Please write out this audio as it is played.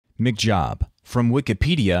McJob, from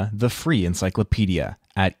Wikipedia, the free encyclopedia,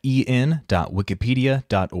 at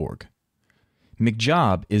en.wikipedia.org.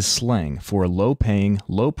 McJob is slang for a low-paying,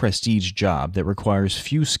 low-prestige job that requires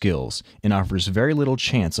few skills and offers very little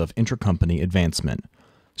chance of intercompany advancement.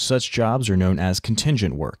 Such jobs are known as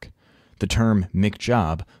contingent work. The term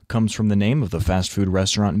McJob comes from the name of the fast food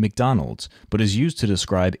restaurant McDonald's, but is used to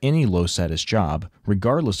describe any low-status job,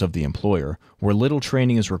 regardless of the employer, where little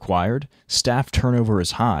training is required, staff turnover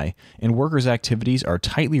is high, and workers' activities are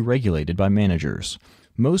tightly regulated by managers.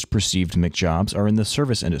 Most perceived McJobs are in the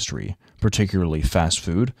service industry, particularly fast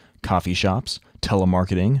food, coffee shops,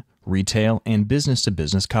 telemarketing, retail, and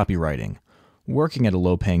business-to-business copywriting. Working at a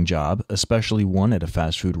low-paying job, especially one at a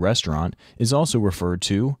fast food restaurant, is also referred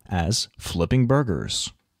to as flipping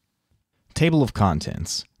burgers. Table of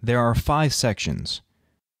Contents. There are 5 sections.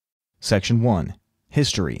 Section 1.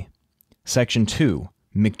 History. Section 2.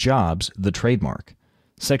 McJobs, the trademark.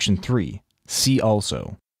 Section 3. See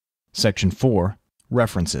also. Section 4.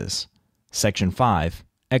 References. Section 5.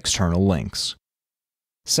 External links.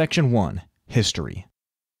 Section 1. History.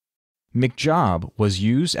 McJob was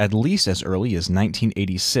used at least as early as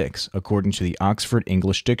 1986, according to the Oxford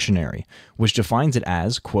English Dictionary, which defines it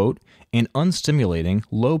as, quote, an unstimulating,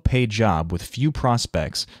 low-paid job with few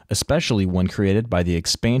prospects, especially one created by the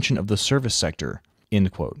expansion of the service sector,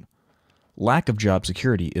 end quote. Lack of job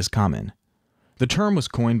security is common. The term was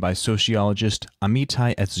coined by sociologist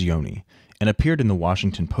Amitai Etzioni and appeared in the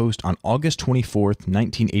Washington Post on August 24,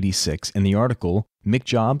 1986 in the article,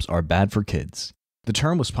 McJobs Are Bad for Kids. The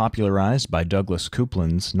term was popularized by Douglas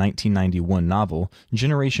Coupland's 1991 novel,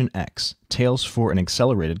 Generation X, Tales for an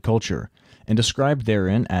Accelerated Culture, and described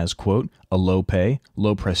therein as, quote, a low-pay,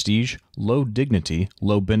 low-prestige, low-dignity,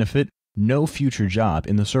 low-benefit, no future job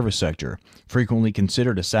in the service sector, frequently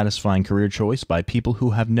considered a satisfying career choice by people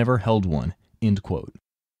who have never held one, end quote.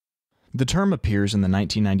 The term appears in the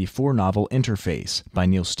 1994 novel Interface by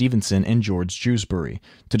Neil Stephenson and George Jewsbury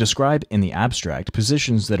to describe in the abstract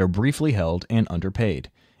positions that are briefly held and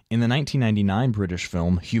underpaid. In the 1999 British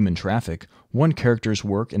film Human Traffic, one character's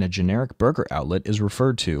work in a generic burger outlet is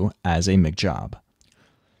referred to as a McJob.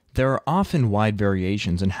 There are often wide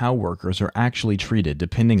variations in how workers are actually treated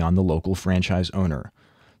depending on the local franchise owner.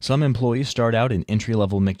 Some employees start out in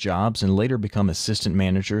entry-level McJobs and later become assistant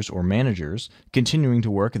managers or managers, continuing to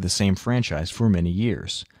work at the same franchise for many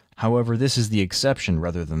years. However, this is the exception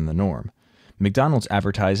rather than the norm. McDonald's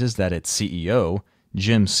advertises that its CEO,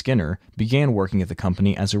 Jim Skinner, began working at the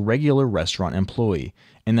company as a regular restaurant employee,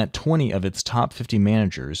 and that 20 of its top 50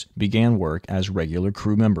 managers began work as regular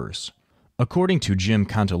crew members. According to Jim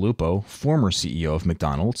Cantalupo, former CEO of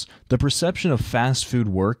McDonald's, the perception of fast food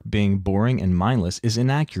work being boring and mindless is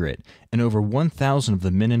inaccurate, and over 1,000 of the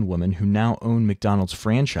men and women who now own McDonald's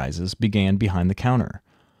franchises began behind the counter.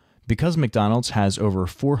 Because McDonald's has over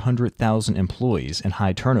 400,000 employees and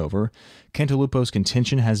high turnover, Cantalupo's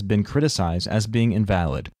contention has been criticized as being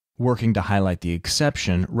invalid, working to highlight the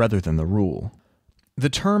exception rather than the rule. The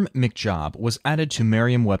term McJob was added to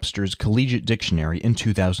Merriam-Webster's Collegiate Dictionary in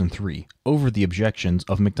 2003 over the objections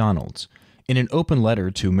of McDonald's. In an open letter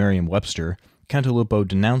to Merriam-Webster, Cantalupo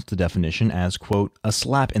denounced the definition as, quote, a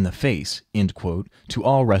slap in the face, end quote, to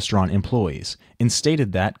all restaurant employees, and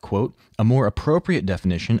stated that, quote, a more appropriate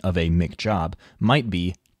definition of a McJob might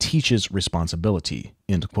be teaches responsibility,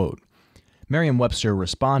 end quote. Merriam-Webster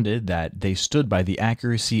responded that they stood by the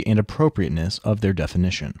accuracy and appropriateness of their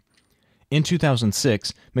definition. In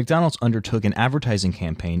 2006, McDonald's undertook an advertising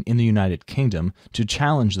campaign in the United Kingdom to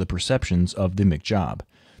challenge the perceptions of the McJob.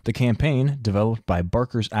 The campaign, developed by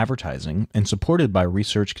Barker's Advertising and supported by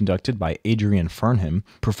research conducted by Adrian Fernham,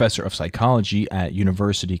 professor of psychology at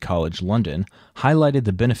University College London, highlighted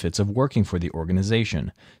the benefits of working for the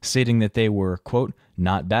organization, stating that they were, quote,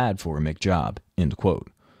 not bad for a McJob, end quote.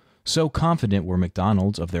 So confident were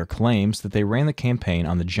McDonald's of their claims that they ran the campaign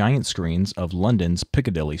on the giant screens of London's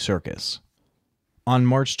Piccadilly Circus. On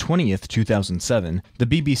March 20, 2007, the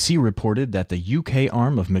BBC reported that the UK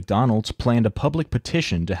arm of McDonald's planned a public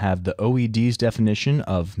petition to have the OED's definition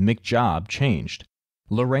of McJob changed.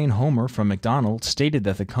 Lorraine Homer from McDonald's stated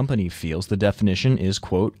that the company feels the definition is,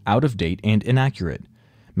 quote, out of date and inaccurate.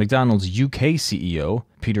 McDonald's UK CEO,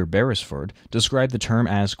 Peter Beresford, described the term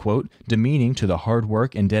as, quote, demeaning to the hard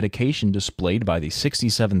work and dedication displayed by the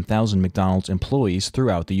 67,000 McDonald's employees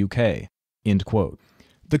throughout the UK, end quote.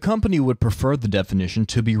 The company would prefer the definition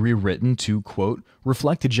to be rewritten to, quote,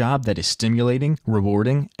 reflect a job that is stimulating,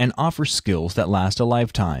 rewarding, and offers skills that last a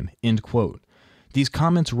lifetime, end quote. These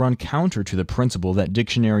comments run counter to the principle that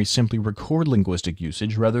dictionaries simply record linguistic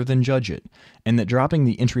usage rather than judge it, and that dropping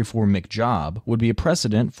the entry for McJob would be a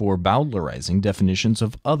precedent for bowdlerizing definitions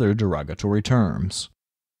of other derogatory terms.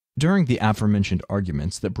 During the aforementioned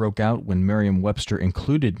arguments that broke out when Merriam-Webster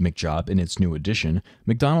included McJob in its new edition,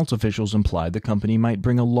 McDonald's officials implied the company might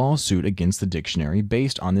bring a lawsuit against the dictionary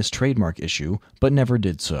based on this trademark issue, but never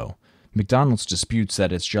did so. McDonald's disputes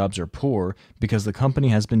that its jobs are poor because the company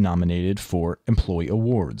has been nominated for employee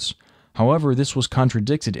awards. However, this was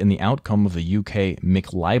contradicted in the outcome of the UK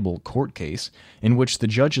McLibel court case, in which the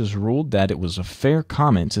judges ruled that it was a fair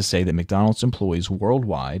comment to say that McDonald's employees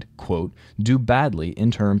worldwide, quote, do badly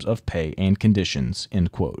in terms of pay and conditions,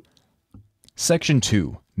 end quote. Section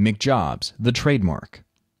 2. McJobs, the trademark.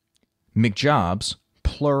 McJobs,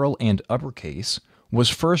 plural and uppercase, was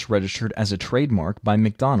first registered as a trademark by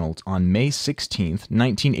McDonald's on May 16,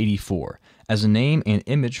 1984, as a name and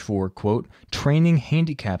image for, quote, training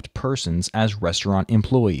handicapped persons as restaurant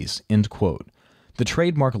employees, end quote. The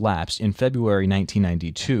trademark lapsed in February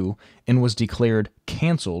 1992 and was declared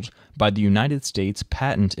canceled by the United States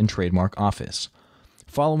Patent and Trademark Office.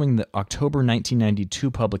 Following the October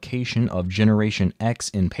 1992 publication of Generation X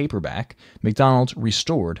in paperback, McDonald's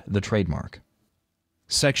restored the trademark.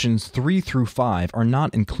 Sections 3 through 5 are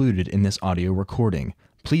not included in this audio recording.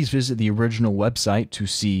 Please visit the original website to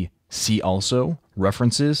see also,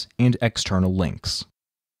 references, and external links.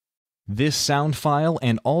 This sound file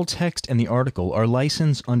and all text in the article are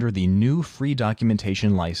licensed under the GNU Free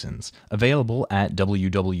Documentation License, available at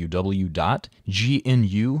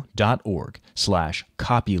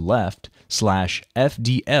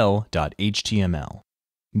www.gnu.org/copyleft/fdl.html.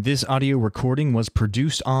 This audio recording was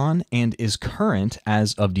produced on and is current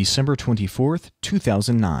as of December 24,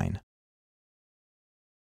 2009.